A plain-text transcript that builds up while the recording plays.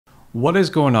What is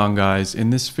going on, guys?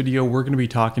 In this video, we're going to be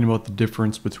talking about the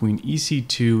difference between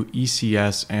EC2,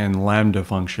 ECS, and Lambda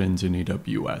functions in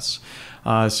AWS.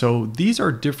 So these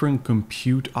are different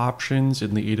compute options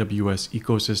in the AWS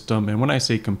ecosystem. And when I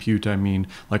say compute, I mean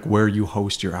like where you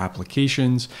host your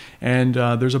applications. And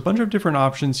there's a bunch of different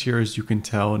options here, as you can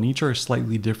tell, and each are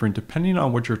slightly different depending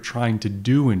on what you're trying to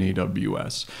do in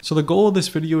AWS. So the goal of this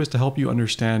video is to help you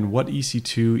understand what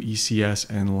EC2, ECS,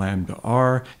 and Lambda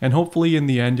are. And hopefully in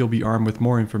the end, you'll be armed with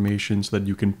more information so that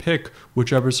you can pick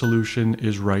whichever solution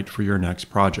is right for your next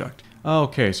project.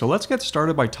 Okay, so let's get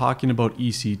started by talking about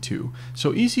EC2.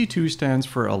 So EC2 stands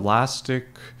for Elastic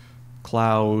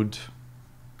Cloud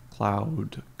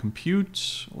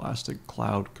Compute, Elastic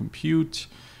Cloud Compute.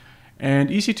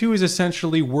 And EC2 is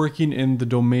essentially working in the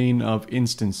domain of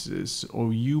instances.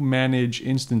 So you manage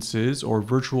instances or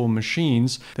virtual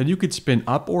machines that you could spin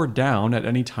up or down at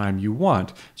any time you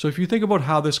want. So if you think about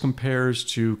how this compares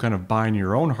to kind of buying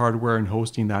your own hardware and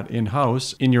hosting that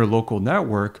in-house in your local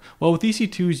network, well, with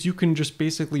EC2s, you can just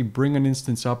basically bring an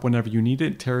instance up whenever you need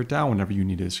it, tear it down whenever you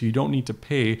need it. So you don't need to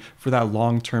pay for that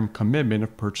long-term commitment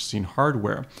of purchasing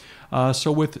hardware.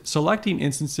 So with selecting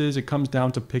instances, it comes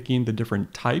down to picking the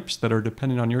different types that are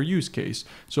dependent on your use case.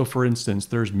 So for instance,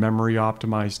 there's memory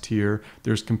optimized tier,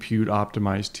 there's compute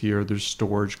optimized tier, there's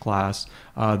storage class,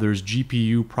 there's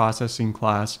GPU processing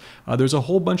class. There's a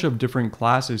whole bunch of different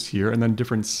classes here and then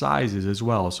different sizes as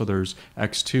well. So there's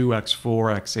X2,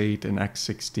 X4, X8, and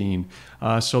X16.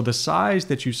 So the size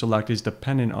that you select is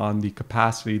dependent on the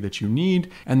capacity that you need,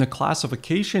 and the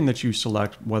classification that you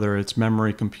select, whether it's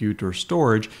memory, compute, or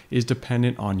storage, is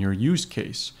dependent on your use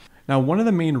case. Now, one of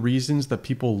the main reasons that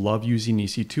people love using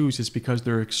EC2s is because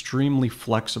they're extremely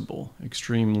flexible.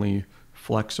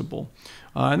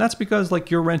 And that's because like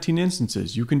you're renting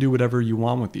instances. You can do whatever you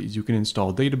want with these. You can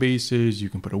install databases, you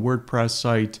can put a WordPress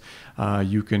site,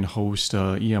 you can host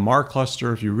a EMR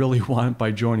cluster if you really want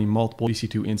by joining multiple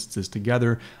EC2 instances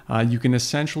together. You can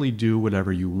essentially do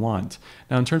whatever you want.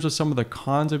 Now, in terms of some of the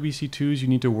cons of EC2s, you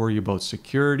need to worry about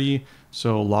security.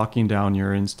 So locking down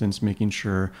your instance, making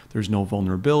sure there's no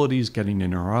vulnerabilities getting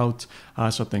in or out.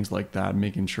 So things like that,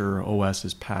 making sure OS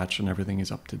is patched and everything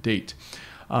is up to date.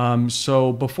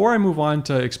 So before I move on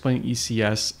to explain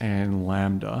ECS and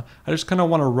Lambda, I just kind of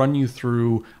want to run you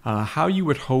through how you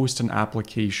would host an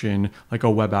application, like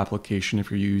a web application, if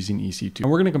you're using EC2.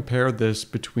 And we're going to compare this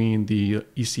between the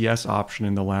ECS option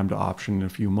and the Lambda option in a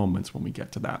few moments when we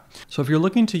get to that. So if you're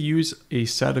looking to use a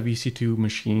set of EC2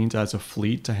 machines as a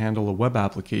fleet to handle a web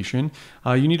application,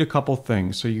 you need a couple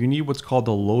things. So you need what's called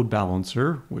a load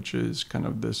balancer, which is kind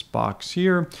of this box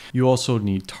here. You also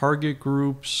need target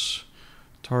groups,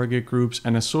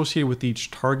 and associated with each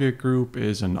target group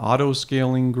is an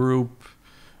auto-scaling group,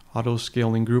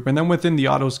 and then within the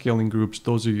auto-scaling groups,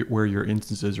 those are where your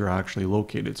instances are actually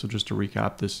located. So just to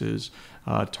recap, this is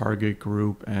target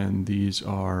group, and these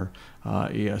are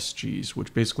ASGs,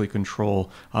 which basically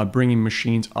control bringing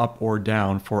machines up or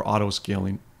down for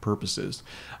auto-scaling purposes.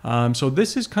 So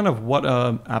this is kind of what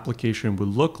an application would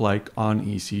look like on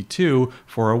EC2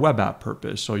 for a web app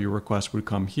purpose. So your request would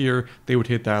come here, they would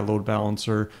hit that load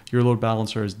balancer. Your load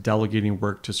balancer is delegating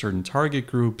work to certain target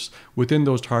groups. Within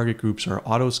those target groups are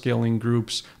auto-scaling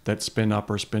groups that spin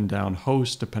up or spin down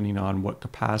hosts depending on what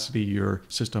capacity your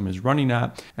system is running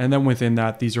at. And then within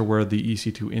that, these are where the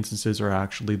EC2 instances are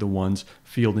actually the ones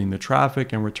fielding the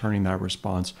traffic and returning that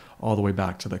response all the way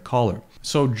back to the caller.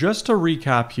 So just to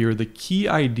recap here, the key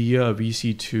idea of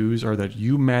EC2s are that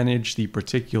you manage the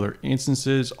particular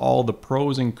instances, all the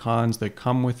pros and cons that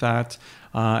come with that.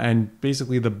 And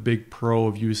basically the big pro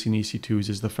of using EC2s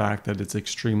is the fact that it's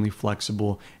extremely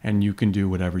flexible and you can do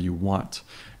whatever you want.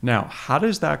 Now, how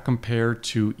does that compare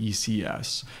to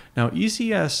ECS? Now,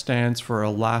 ECS stands for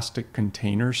Elastic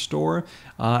Container Store,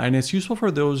 and it's useful for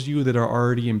those of you that are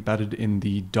already embedded in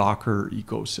the Docker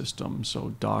ecosystem.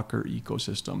 So Docker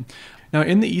ecosystem. Now,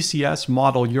 in the ECS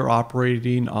model, you're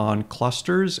operating on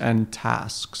clusters and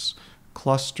tasks.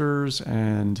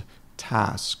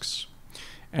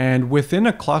 And within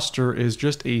a cluster is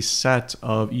just a set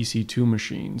of EC2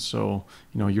 machines. So,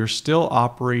 you're still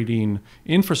operating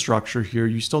infrastructure here.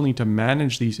 You still need to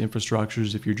manage these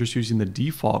infrastructures if you're just using the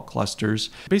default clusters.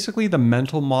 Basically, the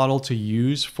mental model to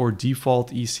use for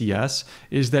default ECS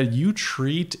is that you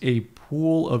treat a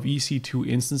pool of EC2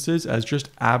 instances as just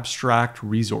abstract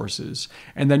resources.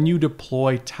 And then you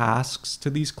deploy tasks to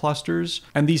these clusters.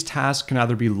 And these tasks can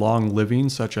either be long living,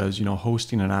 such as,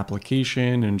 hosting an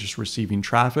application and just receiving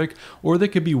traffic, or they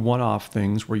could be one-off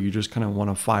things where you just kind of want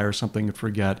to fire something and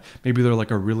forget. Maybe they're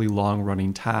like a really long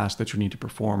running task that you need to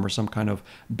perform, or some kind of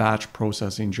batch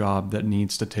processing job that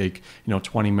needs to take,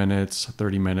 20 minutes,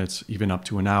 30 minutes, even up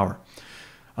to an hour.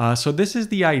 So this is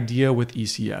the idea with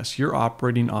ECS. You're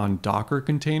operating on Docker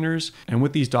containers, and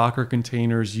with these Docker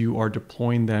containers, you are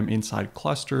deploying them inside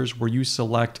clusters where you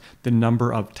select the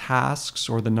number of tasks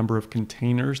or the number of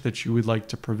containers that you would like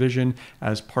to provision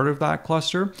as part of that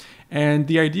cluster. And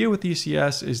the idea with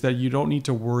ECS is that you don't need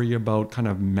to worry about kind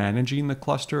of managing the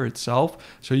cluster itself.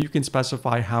 So you can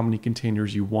specify how many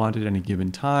containers you want at any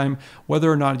given time, whether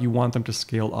or not you want them to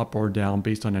scale up or down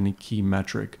based on any key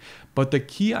metric. But the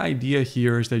key idea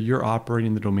here is that you're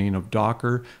operating in the domain of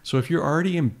Docker. So if you're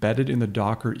already embedded in the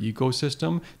Docker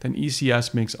ecosystem, then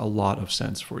ECS makes a lot of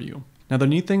sense for you. Now, the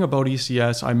neat thing about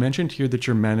ECS, I mentioned here that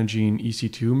you're managing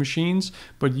EC2 machines,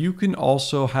 but you can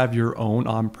also have your own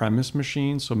on-premise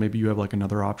machine. So maybe you have like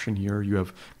another option here. You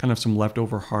have kind of some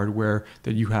leftover hardware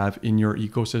that you have in your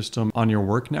ecosystem on your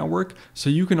work network. So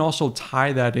you can also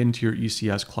tie that into your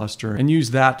ECS cluster and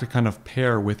use that to kind of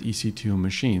pair with EC2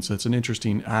 machines. So it's an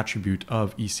interesting attribute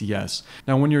of ECS.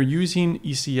 Now, when you're using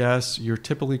ECS, you're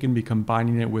typically going to be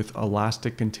combining it with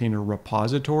Elastic Container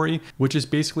Repository, which is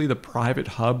basically the private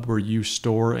hub where you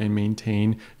store and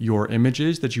maintain your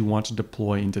images that you want to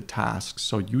deploy into tasks.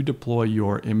 So you deploy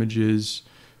your images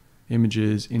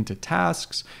into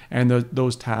tasks, and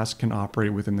those tasks can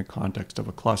operate within the context of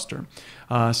a cluster.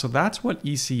 So that's what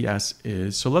ECS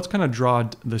is. So let's kind of draw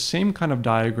the same kind of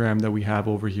diagram that we have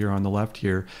over here on the left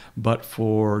here, but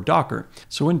for Docker.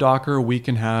 So in Docker, we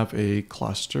can have a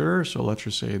cluster. So let's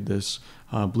just say this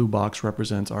blue box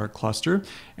represents our cluster.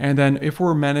 And then if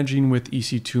we're managing with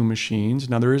EC2 machines,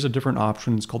 now there is a different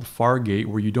option. It's called Fargate,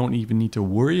 where you don't even need to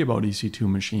worry about EC2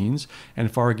 machines.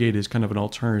 And Fargate is kind of an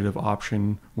alternative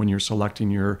option when you're selecting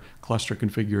your cluster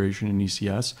configuration in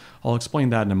ECS. I'll explain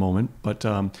that in a moment, but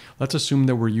let's assume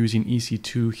that we're using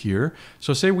EC2 here.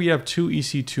 So say we have two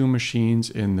EC2 machines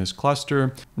in this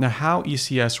cluster. Now how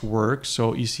ECS works,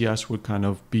 so ECS would kind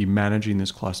of be managing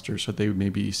this cluster, so they may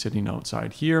be sitting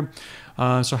outside here.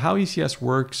 So how ECS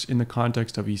works in the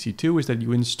context of EC2 is that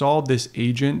you install this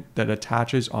agent that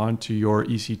attaches onto your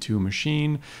EC2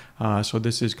 machine. So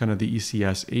this is kind of the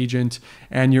ECS agent,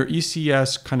 and your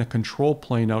ECS kind of control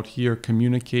plane out here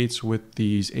communicates with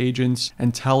these agents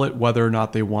and tell it whether or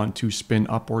not they want to spin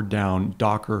up or down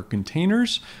Docker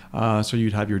containers. So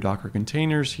you'd have your Docker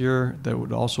containers here that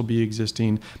would also be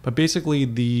existing, but basically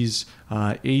these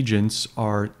agents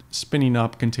are spinning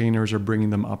up containers or bringing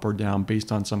them up or down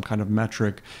based on some kind of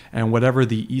metric, and whatever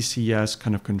the ECS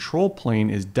kind of control plane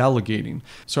is delegating.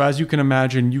 So as you can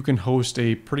imagine, you can host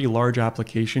a pretty large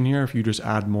application here if you just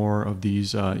add more of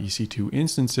these EC2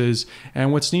 instances.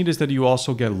 And what's neat is that you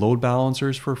also get load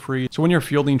balancers for free. So when you're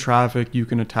fielding traffic, you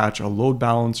can attach a load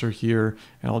balancer here,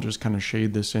 and I'll just kind of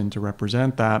shade this in to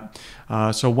represent that.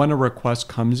 So when a request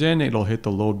comes in, it'll hit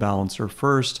the load balancer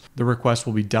first. The request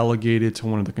will be delegated to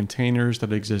one of the containers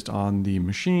that exist on the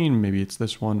machine. Maybe it's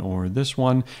this one or this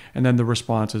one, and then the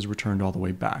response is returned all the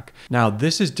way back. Now,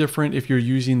 this is different if you're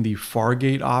using the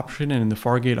Fargate option, and in the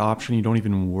Fargate option, you don't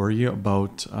even worry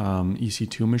about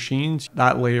EC2 machines.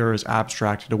 That layer is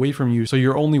abstracted away from you, so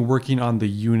you're only working on the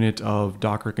unit of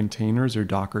Docker containers or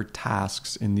Docker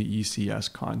tasks in the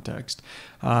ECS context.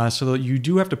 So that you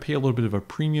do have to pay a little bit of a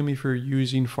premium if you're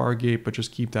using Fargate, but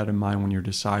just keep that in mind when you're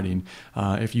deciding.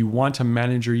 If you want to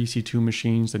manage your EC2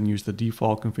 machines, then use the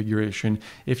default configuration.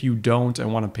 If you don't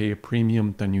and want to pay a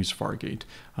premium, then use Fargate.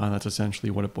 That's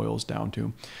essentially what it boils down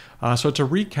to. So to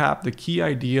recap, the key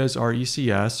ideas are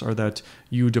ECS are that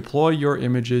you deploy your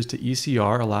images to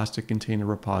ECR, Elastic Container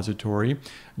Repository.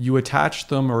 You attach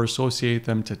them or associate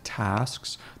them to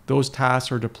tasks. Those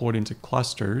tasks are deployed into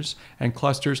clusters, and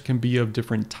clusters can be of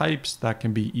different types. That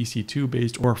can be EC2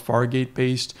 based or Fargate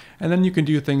based. And then you can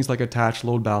do things like attach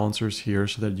load balancers here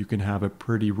so that you can have a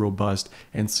pretty robust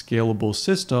and scalable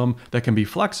system that can be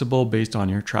flexible based on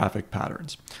your traffic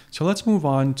patterns. So let's move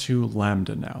on to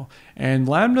Lambda now. And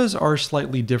Lambdas are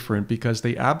slightly different because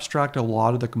they abstract a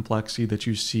lot of the complexity that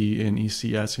you see in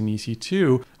ECS and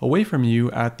EC2 away from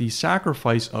you at the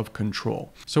sacrifice of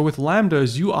control. So with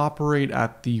Lambdas, you operate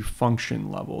at the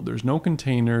function level. There's no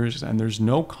containers and there's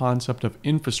no concept of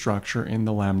infrastructure in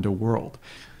the Lambda world.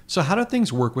 So how do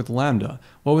things work with Lambda?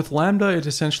 Well, with Lambda, it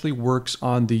essentially works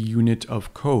on the unit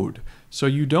of code. So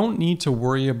you don't need to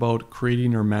worry about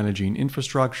creating or managing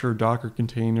infrastructure, Docker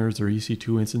containers, or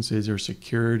EC2 instances, or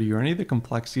security, or any of the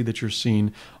complexity that you're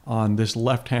seeing on this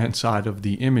left-hand side of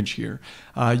the image here.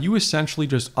 You essentially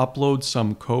just upload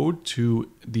some code to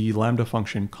the Lambda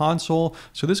function console.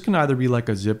 So this can either be like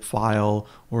a zip file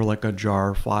or like a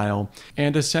jar file.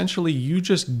 And essentially you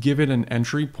just give it an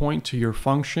entry point to your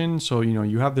function. So,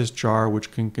 you have this jar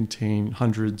which can contain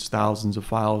hundreds, thousands of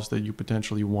files that you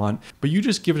potentially want, but you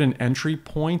just give it an entry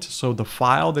point. So the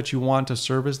file that you want to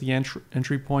serve as the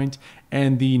entry point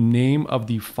and the name of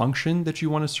the function that you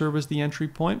want to serve as the entry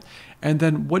point. And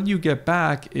then what you get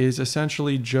back is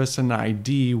essentially just an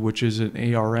ID, which is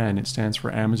an ARN. It stands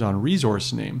for Amazon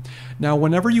Resource Name. Now,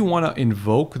 whenever you want to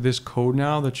invoke this code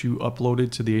now that you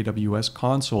uploaded to the AWS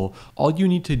console, all you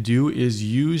need to do is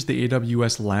use the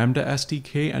AWS Lambda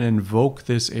SDK and invoke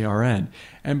this ARN.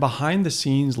 And behind the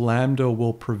scenes, Lambda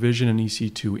will provision an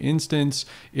EC2 instance.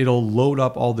 It'll load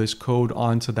up all this code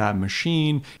onto that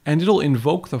machine, and it'll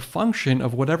invoke the function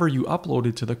of whatever you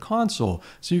uploaded to the console.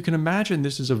 So you can imagine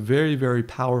this is a very, very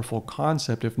powerful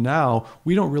concept. If now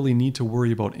we don't really need to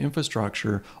worry about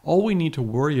infrastructure, all we need to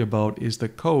worry about is the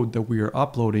code that we are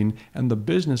uploading and the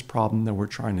business problem that we're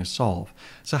trying to solve.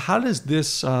 So how does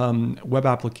this web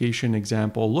application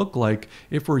example look like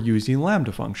if we're using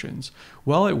Lambda functions?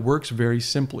 Well, it works very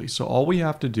simply. So all we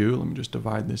have to do, let me just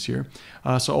divide this here.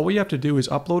 So all we have to do is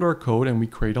upload our code and we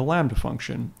create a Lambda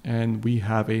function. And we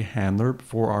have a handler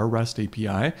for our REST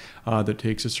API that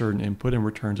takes a certain input and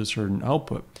returns a certain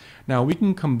output. Now we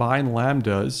can combine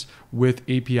Lambdas with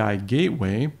API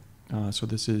Gateway. So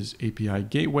this is API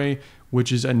Gateway,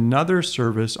 which is another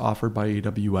service offered by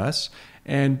AWS.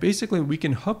 And basically we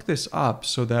can hook this up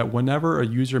so that whenever a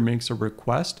user makes a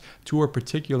request to a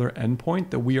particular endpoint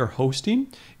that we are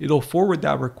hosting, it'll forward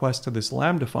that request to this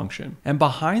Lambda function. And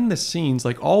behind the scenes,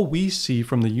 like all we see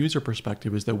from the user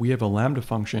perspective is that we have a Lambda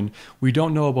function. We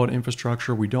don't know about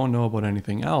infrastructure. We don't know about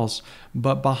anything else.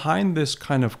 But behind this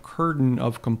kind of curtain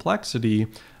of complexity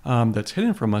that's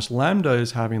hidden from us, Lambda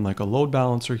is having like a load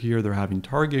balancer here. They're having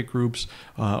target groups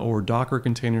or Docker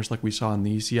containers like we saw in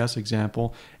the ECS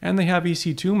example, and they have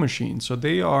EC2 machines. So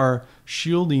they are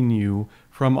shielding you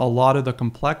from a lot of the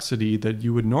complexity that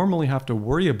you would normally have to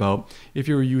worry about if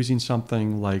you were using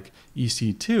something like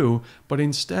EC2, but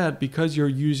instead, because you're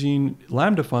using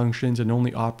Lambda functions and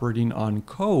only operating on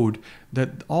code,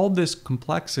 that all this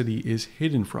complexity is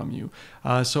hidden from you.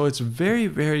 So it's very,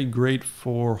 very great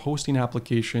for hosting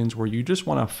applications where you just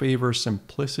want to favor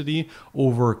simplicity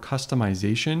over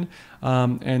customization.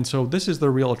 And so this is the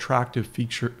real attractive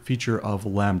feature of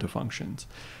Lambda functions.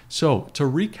 So to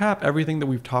recap everything that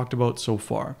we've talked about so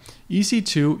far,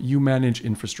 EC2, you manage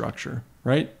infrastructure,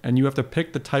 right? And you have to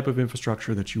pick the type of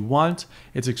infrastructure that you want.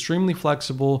 It's extremely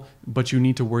flexible, but you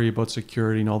need to worry about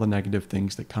security and all the negative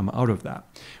things that come out of that.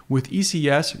 With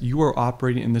ECS, you are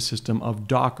operating in the system of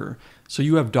Docker. So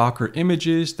you have Docker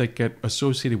images that get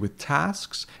associated with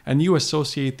tasks, and you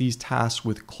associate these tasks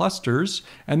with clusters,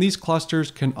 and these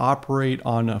clusters can operate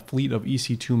on a fleet of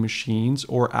EC2 machines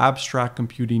or abstract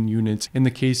computing units in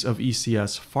the case of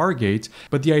ECS Fargate.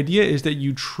 But the idea is that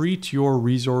you treat your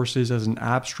resources as an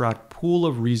abstract pool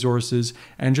of resources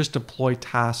and just deploy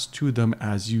tasks to them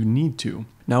as you need to.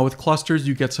 Now with clusters,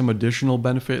 you get some additional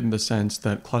benefit in the sense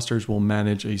that clusters will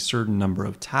manage a certain number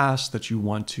of tasks that you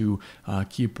want to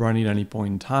keep running at any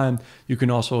point in time. You can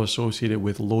also associate it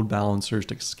with load balancers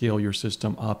to scale your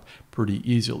system up pretty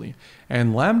easily.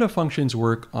 And Lambda functions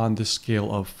work on the scale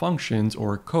of functions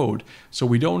or code. So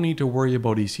we don't need to worry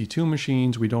about EC2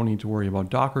 machines. We don't need to worry about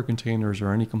Docker containers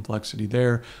or any complexity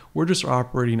there. We're just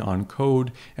operating on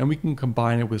code, and we can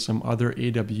combine it with some other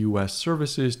AWS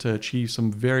services to achieve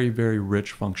some very, very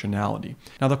rich functionality.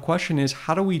 Now the question is,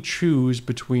 how do we choose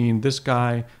between this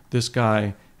guy,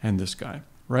 and this guy?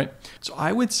 Right? So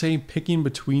I would say picking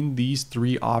between these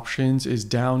three options is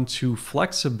down to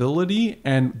flexibility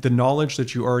and the knowledge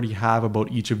that you already have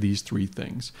about each of these three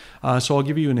things. So I'll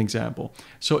give you an example.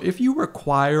 So if you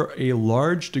require a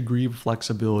large degree of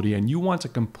flexibility and you want to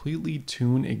completely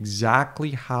tune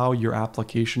exactly how your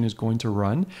application is going to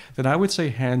run, then I would say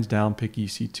hands down pick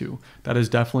EC2. That is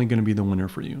definitely going to be the winner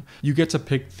for you. You get to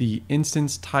pick the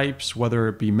instance types, whether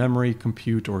it be memory,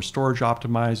 compute, or storage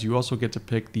optimized. You also get to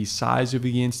pick the size of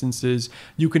the instances.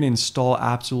 You can install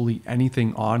absolutely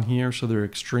anything on here, so they're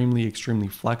extremely, extremely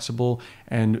flexible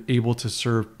and able to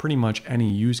serve pretty much any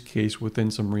use case within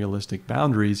some realistic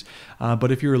boundaries.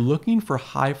 But if you're looking for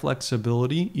high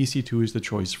flexibility, EC2 is the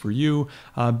choice for you.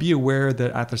 Be aware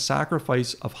that at the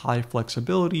sacrifice of high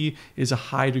flexibility is a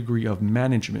high degree of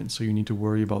management. So you need to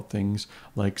worry about things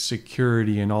like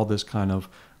security and all this kind of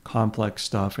complex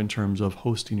stuff in terms of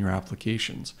hosting your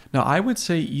applications. Now, I would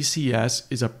say ECS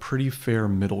is a pretty fair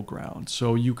middle ground.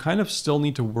 So you kind of still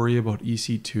need to worry about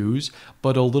EC2s,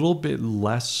 but a little bit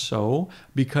less so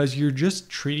because you're just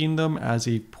treating them as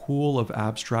a pool of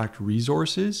abstract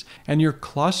resources, and your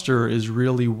cluster is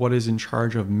really what is in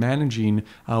charge of managing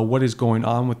what is going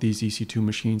on with these EC2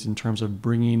 machines in terms of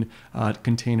bringing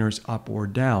containers up or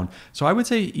down. So I would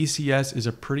say ECS is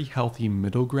a pretty healthy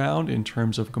middle ground in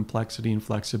terms of complexity and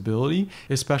flexibility,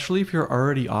 especially if you're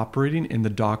already operating in the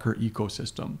Docker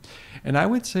ecosystem. And I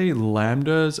would say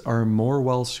Lambdas are more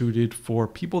well suited for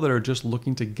people that are just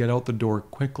looking to get out the door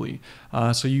quickly.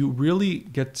 So you really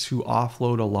get to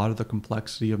offload a lot of the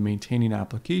complexity of maintaining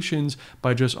applications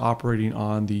by just operating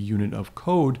on the unit of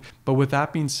code. But with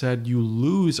that being said, you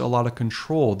lose a lot of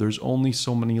control. There's only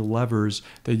so many levers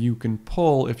that you can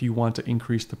pull if you want to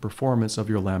increase the performance of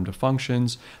your Lambda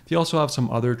functions. They also have some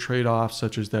other trade-offs,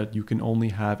 such as that you can only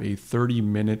have a 30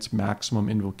 minutes maximum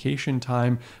invocation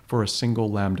time for a single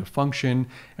Lambda function,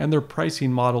 and their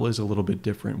pricing model is a little bit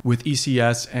different. With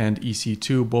ECS and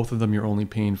EC2, both of them you're only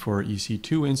paying for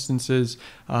EC2 instances,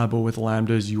 but with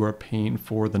Lambdas you are paying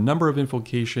for the number of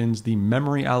invocations, the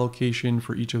memory allocation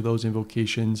for each of those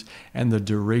invocations, and the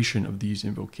duration of these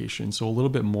invocations. So a little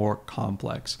bit more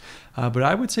complex. But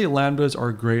I would say Lambdas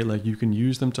are great. Like, you can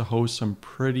use them to host some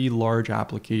pretty large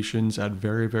applications at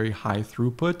very, very high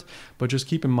throughput, but just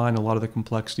keep in mind a lot of the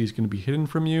complexity is going to be hidden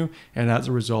from you, and as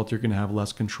a result you're going to have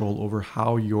less control over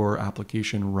how your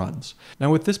application runs.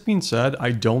 Now, with this being said,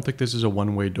 I don't think this is a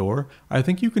one-way door. I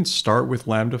think you can start with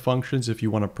Lambda functions if you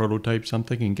want to prototype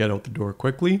something and get out the door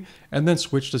quickly, and then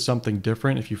switch to something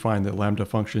different if you find that Lambda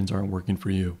functions aren't working for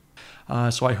you.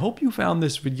 So I hope you found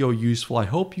this video useful. I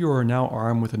hope you are now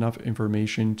armed with enough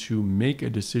information to make a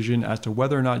decision as to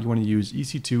whether or not you want to use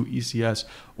EC2, ECS,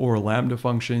 or Lambda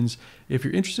functions. If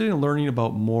you're interested in learning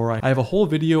about more, I have a whole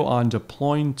video on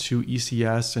deploying to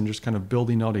ECS and just kind of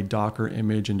building out a Docker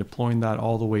image and deploying that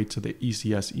all the way to the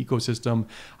ECS ecosystem.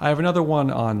 I have another one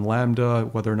on Lambda,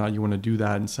 whether or not you want to do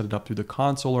that and set it up through the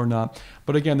console or not.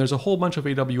 But again, there's a whole bunch of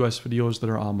AWS videos that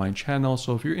are on my channel.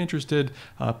 So if you're interested,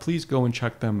 please go and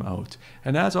check them out.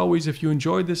 And as always, if you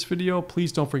enjoyed this video,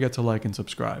 please don't forget to like and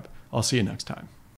subscribe. I'll see you next time.